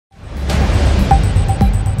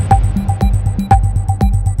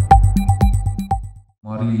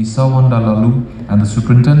Bali Isawanda Lalu and the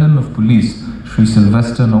Superintendent of Police, Sri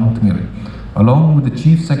Sylvester Nongthngiri, along with the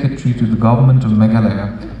Chief Secretary to the Government of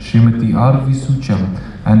Meghalaya, Srimati R.V. Sucham,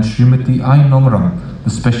 and Srimati I. Nongram, the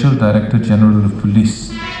Special Director General of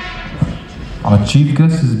Police. Our chief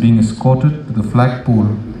guest is being escorted to the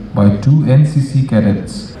flagpole by two NCC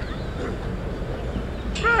cadets.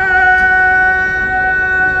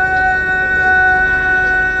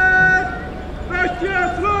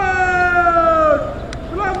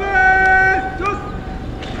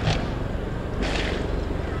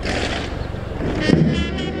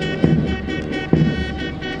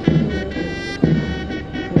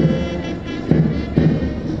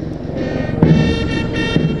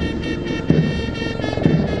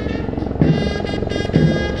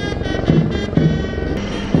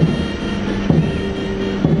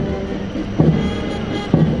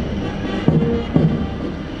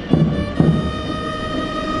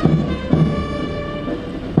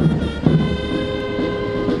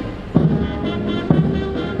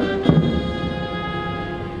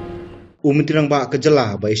 Umitirang ba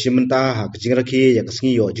kejala ba isimenta ha kejing rakhi ya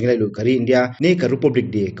kesingi yo jinglai lu kari India ne ka republic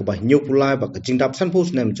de ka ba nyu pula ba kejing dap san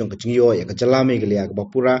pos nem jong kejing yo ya kejala me gelia ka ba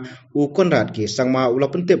pura u konrat ki sangma ula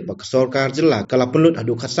pentep ba sorkar jela kala pynlut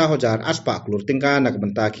Haduh khasa hojar aspa klur tyngka nak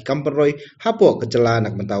benta ki pynroi hapo kejala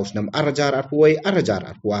nak benta usnam arajar arpuai arajar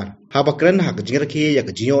arpuar ha ba kren ha kejing rakhi ya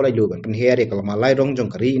kejing yo lai lu ban penher ya kala malai rong jong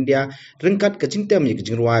kari India rengkat kejing tem ya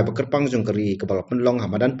kejing ruai ba kerpang jong kari ka ba penlong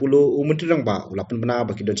hamadan pulu umitirang ba ula penbena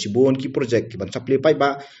ba ki don sibon ki project ki ban supply pipe ba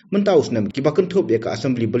mentau snem ki ba kentup ya ka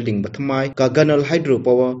assembly building batamai ka ganal hydro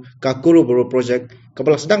power ka koroboro project ka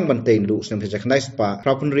bala sedang bantain lu snem project nice pa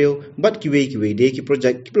pynroi bat ki we de ki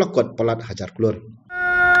project ki blakot palat hajar klur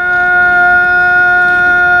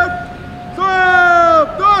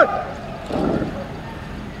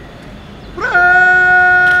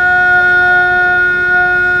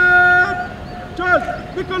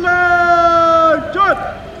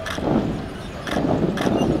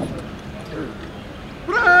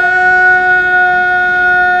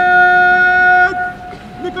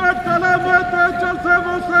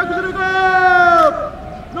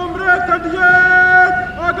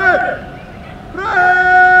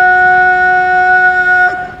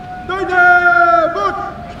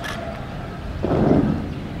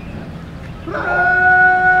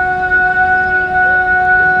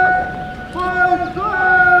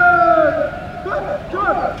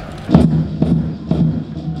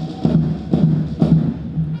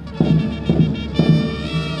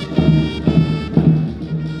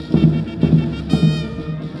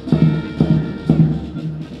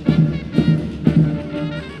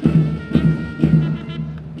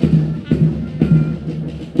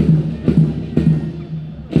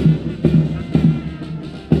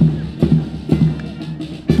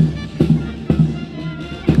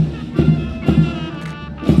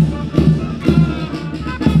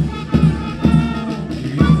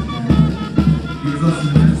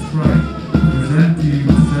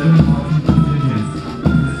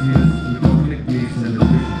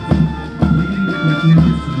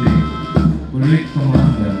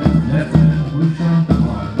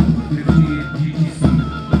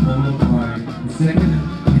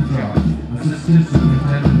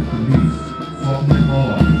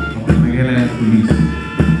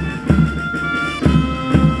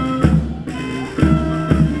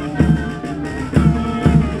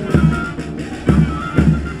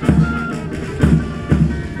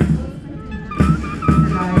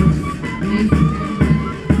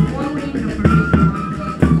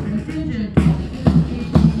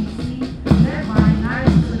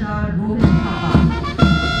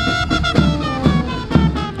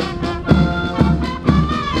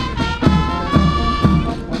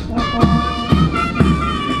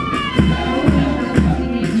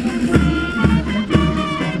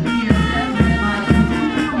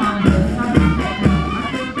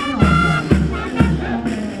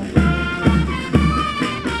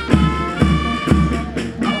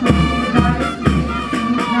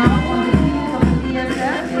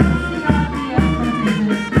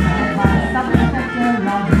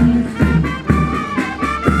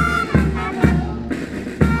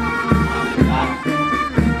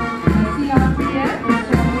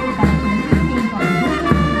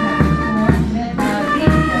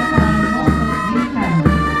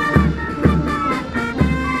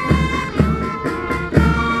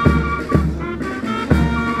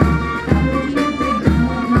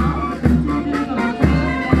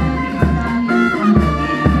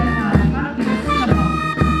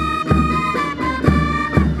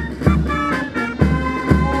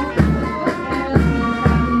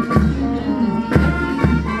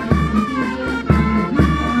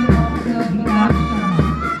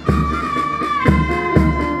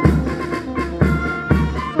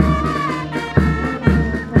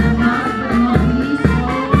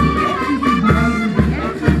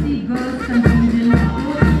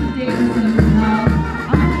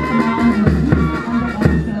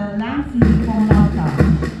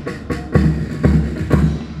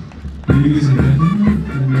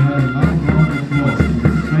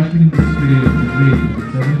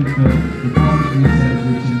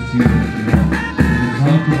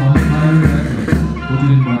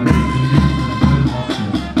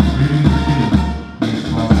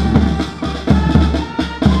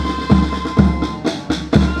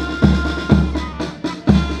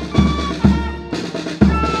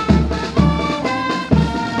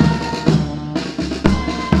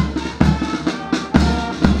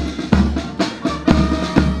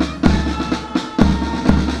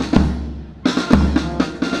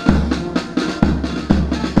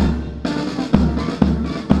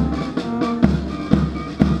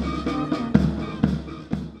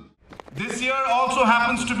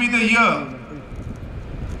the year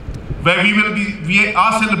where we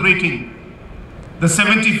are celebrating the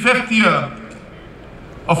 75th year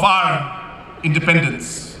of our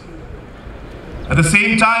independence. At the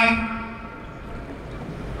same time,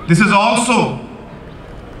 this is also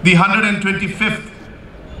the 125th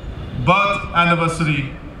birth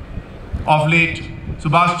anniversary of late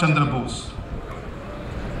Subhash Chandra Bose.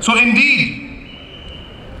 So indeed,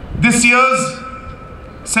 this year's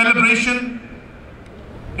celebration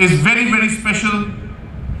is very, very special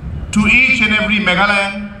to each and every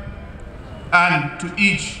Meghalayan and to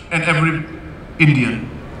each and every Indian.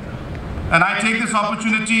 And I take this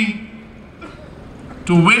opportunity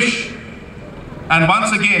to wish and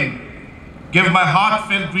once again give my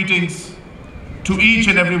heartfelt greetings to each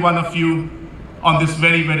and every one of you on this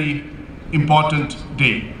very, very important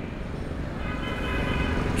day.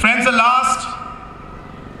 Friends, the last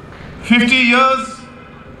 50 years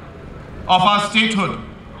of our statehood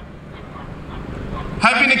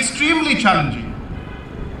have been extremely challenging.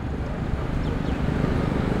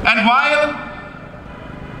 And while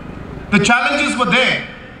the challenges were there,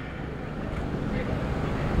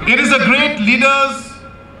 it is the great leaders,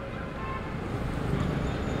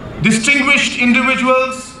 distinguished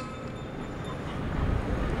individuals,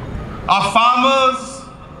 our farmers,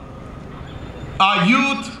 our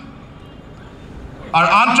youth,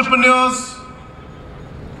 our entrepreneurs,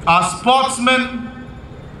 our sportsmen,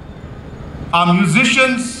 our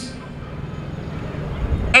musicians,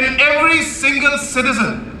 and every single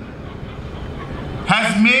citizen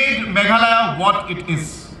has made Meghalaya what it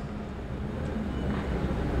is.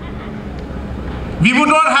 We would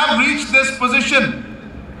not have reached this position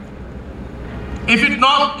if it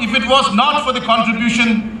was not for the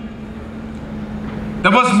contribution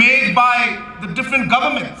that was made by the different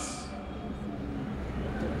governments.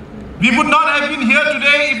 We would not have been here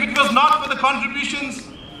today if it was not for the contributions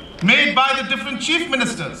made by the different chief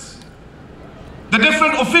ministers, the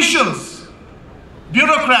different officials,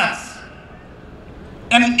 bureaucrats,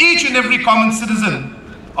 and each and every common citizen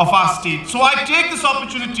of our state. So I take this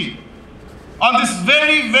opportunity on this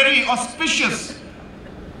very, very auspicious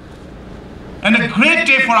and a great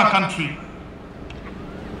day for our country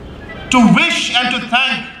to wish and to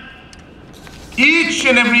thank each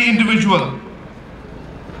and every individual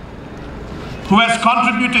who has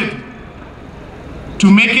contributed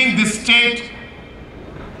to making this state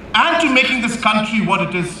and to making this country what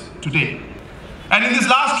it is today. And in these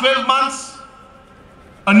last 12 months,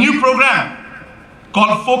 a new program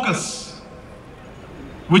called Focus,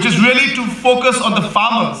 which is really to focus on the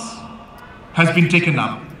farmers, has been taken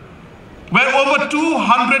up, where over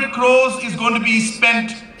 200 crores is going to be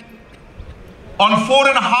spent on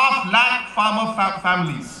 4.5 lakh farmer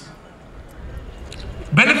families.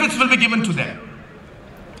 Benefits will be given to them,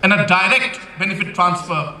 and a direct benefit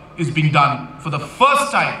transfer is being done for the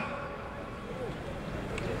first time.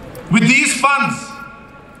 With these funds,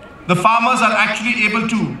 the farmers are actually able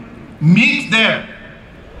to meet their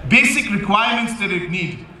basic requirements that they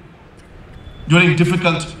need during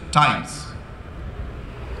difficult times.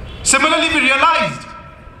 Similarly, we realized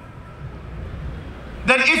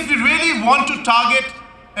that if we really want to target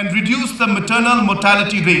and reduce the maternal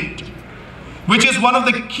mortality rate, which is one of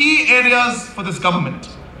the key areas for this government,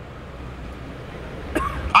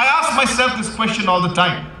 I ask myself this question all the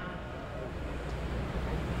time,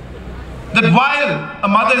 that while a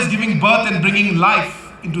mother is giving birth and bringing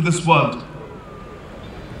life into this world,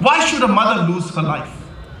 why should a mother lose her life?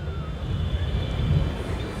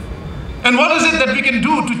 And what is it that we can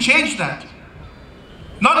do to change that?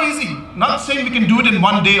 Not easy, not saying we can do it in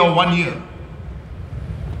 1 day or 1 year,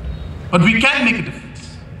 but we can make a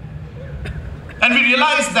difference. And we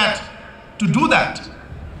realize that to do that,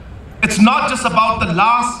 it's not just about the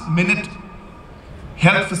last minute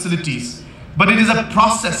health facilities, but it is a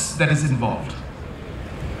process that is involved.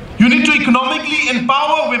 You need to economically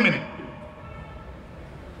empower women.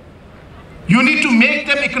 You need to make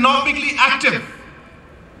them economically active.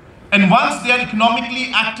 And once they are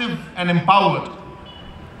economically active and empowered,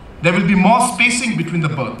 there will be more spacing between the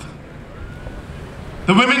birth.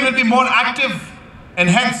 The women will be more active, and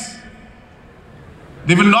hence,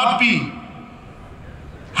 they will not be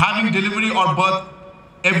having delivery or birth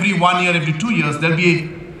every 1 year, every 2 years. There will be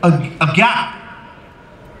a gap.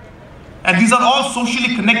 And these are all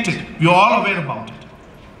socially connected. We are all aware about it.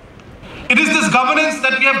 It is this governance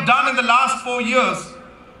that we have done in the last 4 years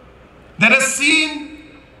that has seen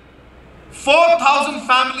 4,000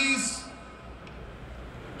 families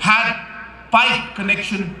had pipe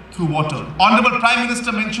connection through water. Honorable Prime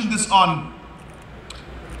Minister mentioned this on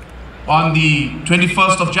the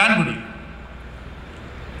 21st of January.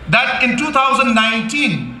 That in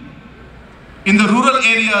 2019, in the rural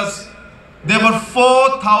areas, there were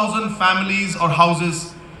 4,000 families or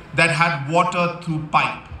houses that had water through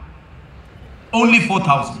pipe. Only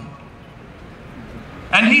 4,000.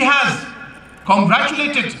 And he has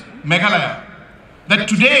congratulated Meghalaya that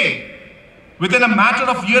today, within a matter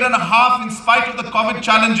of year and a half, in spite of the COVID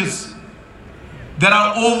challenges, there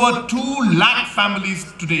are over 2 lakh families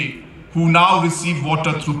today who now receive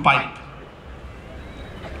water through pipe,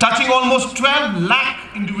 touching almost 12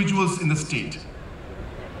 lakh individuals in the state.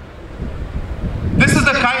 This is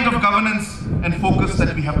the kind of governance and focus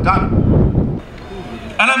that we have done.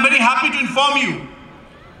 And I'm very happy to inform you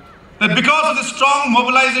that because of the strong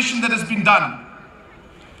mobilization that has been done,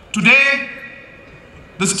 today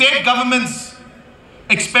the state government's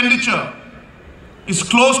expenditure is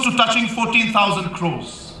close to touching 14,000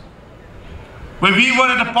 crores. Where we were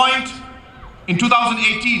at a point in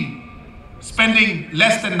 2018 spending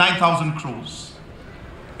less than 9,000 crores.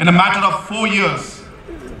 In a matter of 4 years,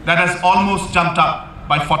 that has almost jumped up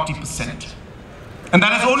by 40%. And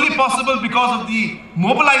that is only possible because of the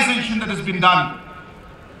mobilization that has been done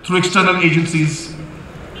through external agencies.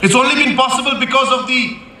 It's only been possible because of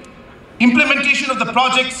the implementation of the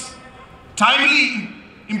projects, timely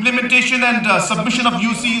implementation and submission of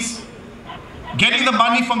UCs, getting the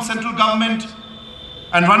money from central government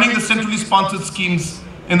and running the centrally sponsored schemes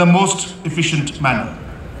in the most efficient manner.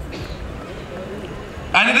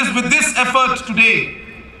 And it is with this effort today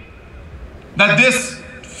that this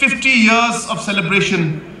 50 years of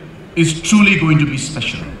celebration is truly going to be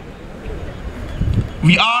special.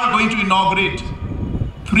 We are going to inaugurate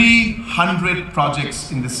 300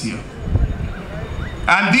 projects in this year.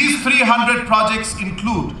 And these 300 projects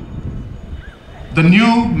include the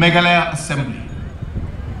new Meghalaya Assembly,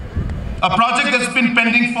 a project that's been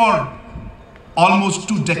pending for almost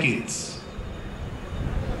 2 decades.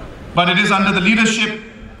 But it is under the leadership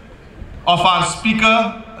of our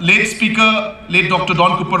Speaker, late Dr.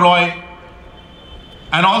 Don Pynroi,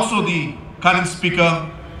 and also the current Speaker,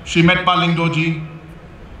 Shri Metpa Lingdoji,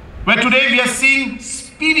 where today we are seeing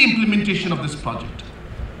speedy implementation of this project.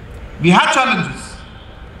 We had challenges.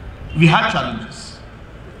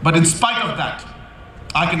 But in spite of that,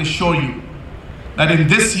 I can assure you that in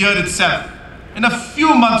this year itself, in a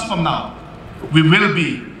few months from now, we will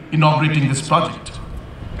be inaugurating this project.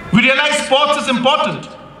 We realize sports is important.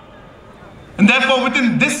 And therefore,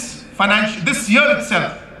 within this year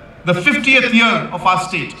itself, the 50th year of our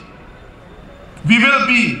state, we will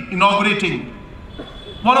be inaugurating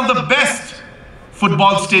one of the best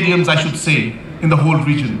football stadiums, I should say, in the whole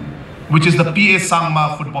region, which is the P.A.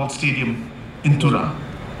 Sangma Football Stadium in Tura.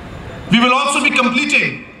 We will also be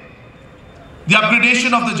completing the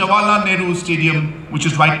upgradation of the Jawaharlal Nehru Stadium, which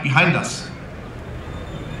is right behind us.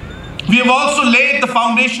 We have also laid the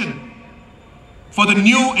foundation for the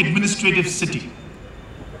new administrative city.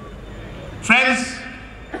 Friends,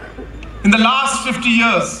 in the last 50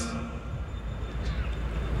 years,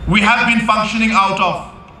 we have been functioning out of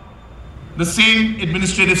the same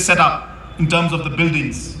administrative setup in terms of the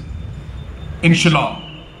buildings in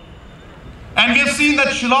Shillong. And we have seen that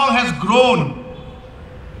Shillong has grown.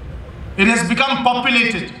 It has become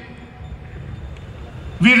populated.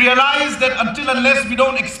 We realize that unless we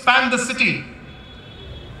don't expand the city,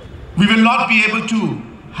 we will not be able to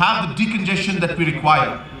have the decongestion that we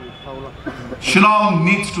require. Shillong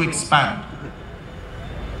needs to expand.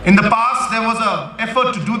 In the past, there was an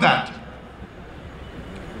effort to do that.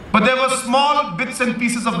 But there were small bits and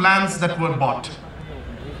pieces of lands that were bought.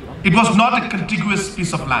 It was not a contiguous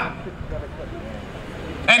piece of land.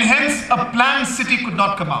 And hence, a planned city could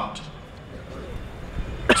not come out.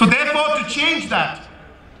 So therefore, to change that,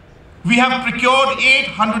 we have procured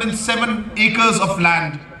 807 acres of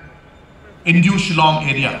land in New Shillong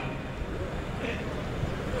area.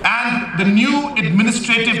 And the new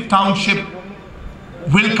administrative township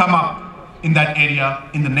will come up in that area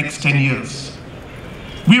in the next 10 years.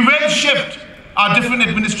 We will shift our different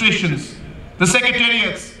administrations, the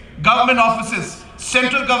secretariats, government offices,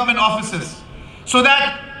 central government offices, so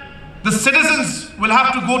that the citizens will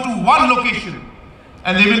have to go to one location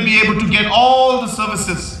and they will be able to get all the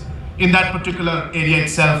services in that particular area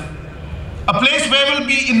itself. A place where there will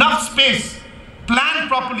be enough space, planned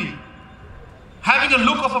properly, having a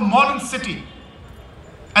look of a modern city.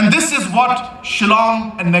 And this is what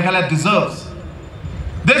Shillong and Meghalaya deserves.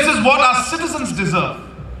 This is what our citizens deserve.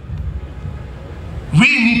 We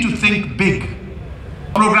need to think big.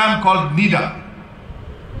 A program called NIDA.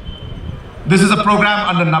 This is a program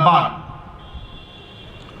under NABARD,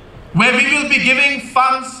 where we will be giving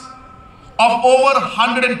funds of over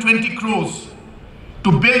 120 crores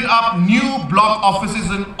to build up new block offices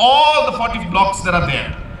in all the 40 blocks that are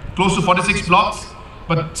there. close to 46 blocks,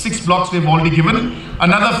 but 6 blocks we've already given.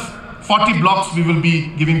 Another 40 blocks we will be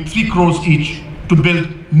giving 3 crores each to build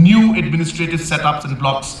new administrative setups and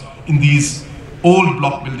blocks in these old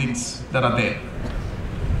block buildings that are there.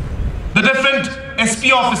 The different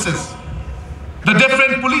SP offices, the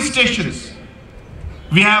different police stations,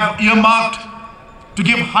 we have earmarked to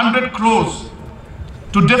give 100 crores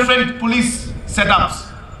to different police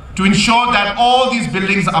setups to ensure that all these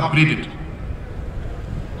buildings are upgraded.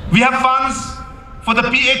 We have funds for the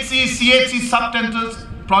PHC, CHC sub-centers.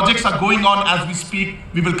 Projects are going on as we speak.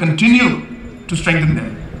 We will continue to strengthen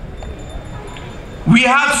them. We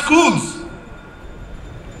have schools,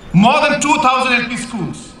 more than 2,000 LP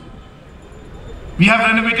schools. We have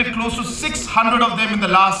renovated close to 600 of them in the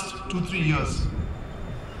last 2-3 years.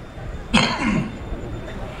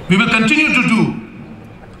 We will continue to do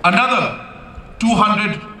another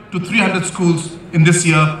 200 to 300 schools in this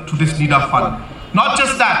year to this NIDA fund. Not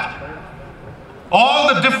just that,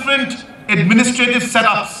 all the different administrative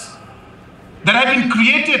setups that have been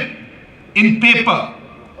created in paper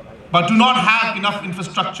but do not have enough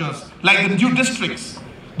infrastructures, like the new districts,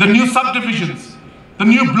 the new subdivisions, the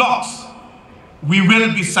new blocks, we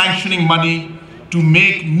will be sanctioning money to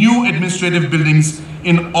make new administrative buildings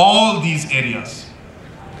in all these areas.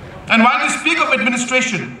 And while we speak of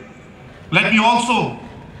administration, let me also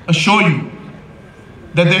assure you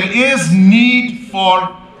that there is need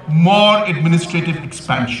for more administrative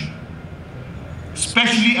expansion,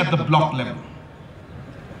 especially at the block level.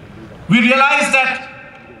 We realize that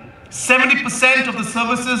 70% of the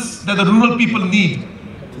services that the rural people need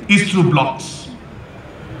is through blocks.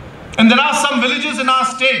 And there are some villages in our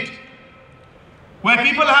state where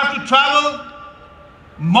people have to travel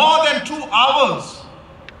more than 2 hours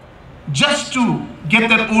just to get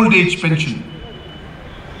their old age pension,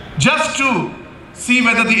 just to see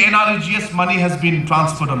whether the NREGS money has been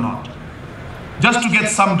transferred or not, just to get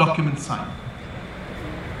some documents signed.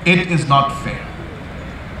 It is not fair.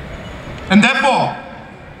 And therefore,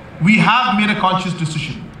 we have made a conscious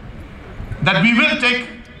decision that we will take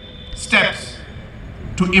steps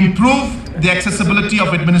to improve the accessibility of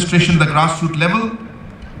administration at the grassroots level,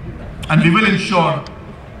 and we will ensure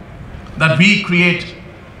that we create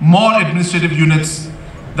more administrative units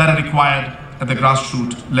that are required at the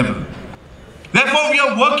grassroots level. Therefore, we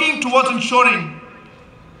are working towards ensuring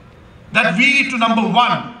that we need to, number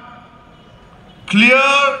one, clear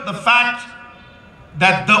the fact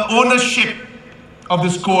that the ownership of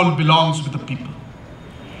this coal belongs with the people.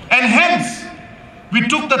 And hence, we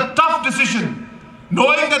took the tough decision,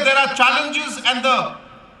 knowing that there are challenges and the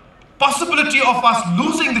possibility of us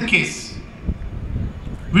losing the case.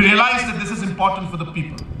 We realized that this is important for the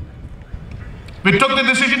people. We took the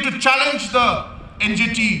decision to challenge the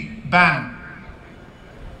NGT ban,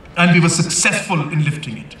 and we were successful in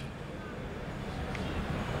lifting it.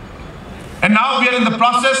 And now we are in the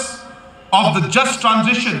process of the just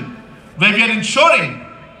transition, where we are ensuring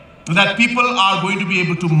that people are going to be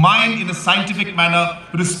able to mine in a scientific manner,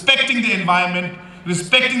 respecting the environment,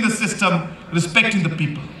 respecting the system, respecting the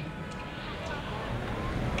people.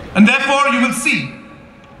 And therefore, you will see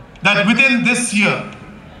that within this year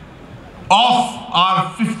of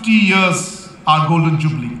our 50 years, our golden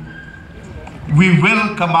jubilee, we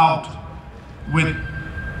will come out with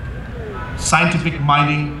scientific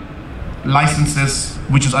mining licenses,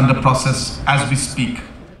 which is under process as we speak.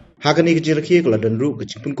 Hakani ke jirakhi ko ladan ru ke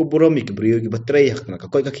chimpun ko borom ki brio ki batrai hakna ka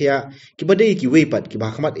koi ka khia ki badai ki weipat ki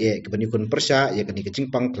bahmat e ki bani kun persha ya kani ke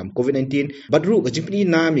chingpang klam covid-19 badru ke chimpni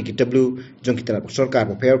na mi ki w jong ki tanat sorkar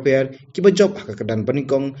pa pair ki ba job hak ka dan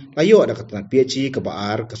banikong ayo ada ka tanat PHC ka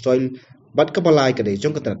baar ka soil bad ka balai ka dei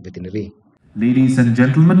jong ka tanat veterinary. Ladies and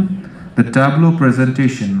gentlemen, the tableau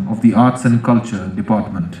presentation of the Arts and Culture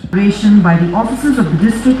Department. By the officers of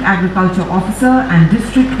the District Agriculture Officer and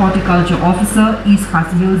District Horticulture Officer, East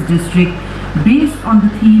Khasi Hills District, based on the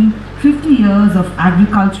theme 50 Years of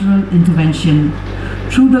Agricultural Intervention.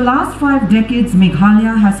 Through the last 5 decades,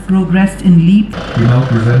 Meghalaya has progressed in leaps. We now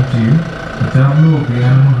present to you the tableau of the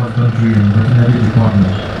Animal Husbandry and Veterinary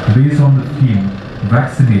Department based on the theme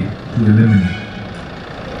Vaccinate to Eliminate.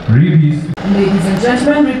 Rabies. Ladies and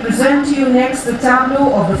gentlemen, we present to you next the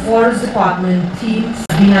tableau of the Forest Department. Themes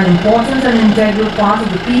have been an important and integral part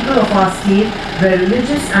of the people of our state, where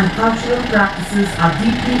religious and cultural practices are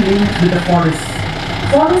deeply linked with the forests.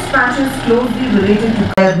 Forest patches closely related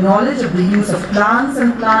to their knowledge of the use of plants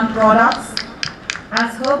and plant products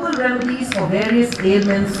as herbal remedies for various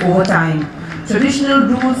ailments over time. Traditional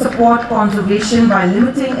rules support conservation by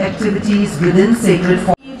limiting activities within sacred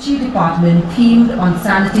forests. Department themed on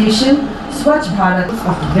sanitation, Swachh Bharat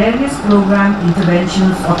of various program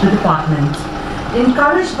interventions of the department.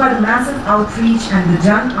 Encouraged by the massive outreach and the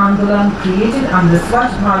Jan Andolan created under the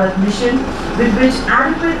Swachh Bharat mission, with which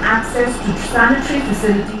adequate access to sanitary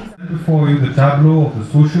facilities. Before you the tableau of the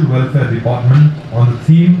Social Welfare Department on the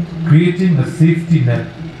theme Creating a Safety Net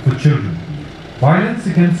for Children. Violence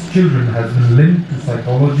against children has been linked to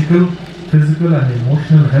psychological, physical and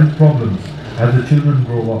emotional health problems as the children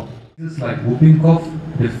grow up. Diseases like whooping cough,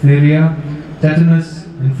 diphtheria, tetanus,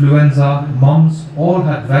 influenza, mumps all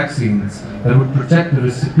had vaccines that would protect the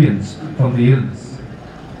recipients from the illness.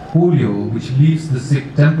 Polio, which leaves the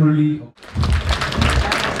sick temporarily.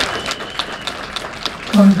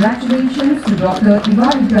 Congratulations to Dr.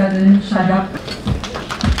 Ivan Shadak.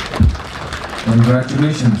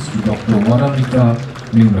 Congratulations to Dr. Varamika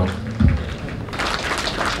Mingro.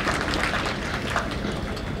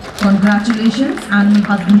 Congratulations, Animal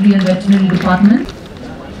Husbandry and Veterinary Department.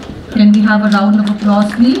 Can we have a round of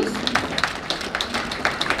applause, please?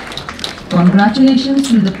 Congratulations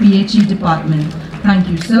to the PHE Department. Thank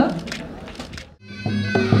you, sir.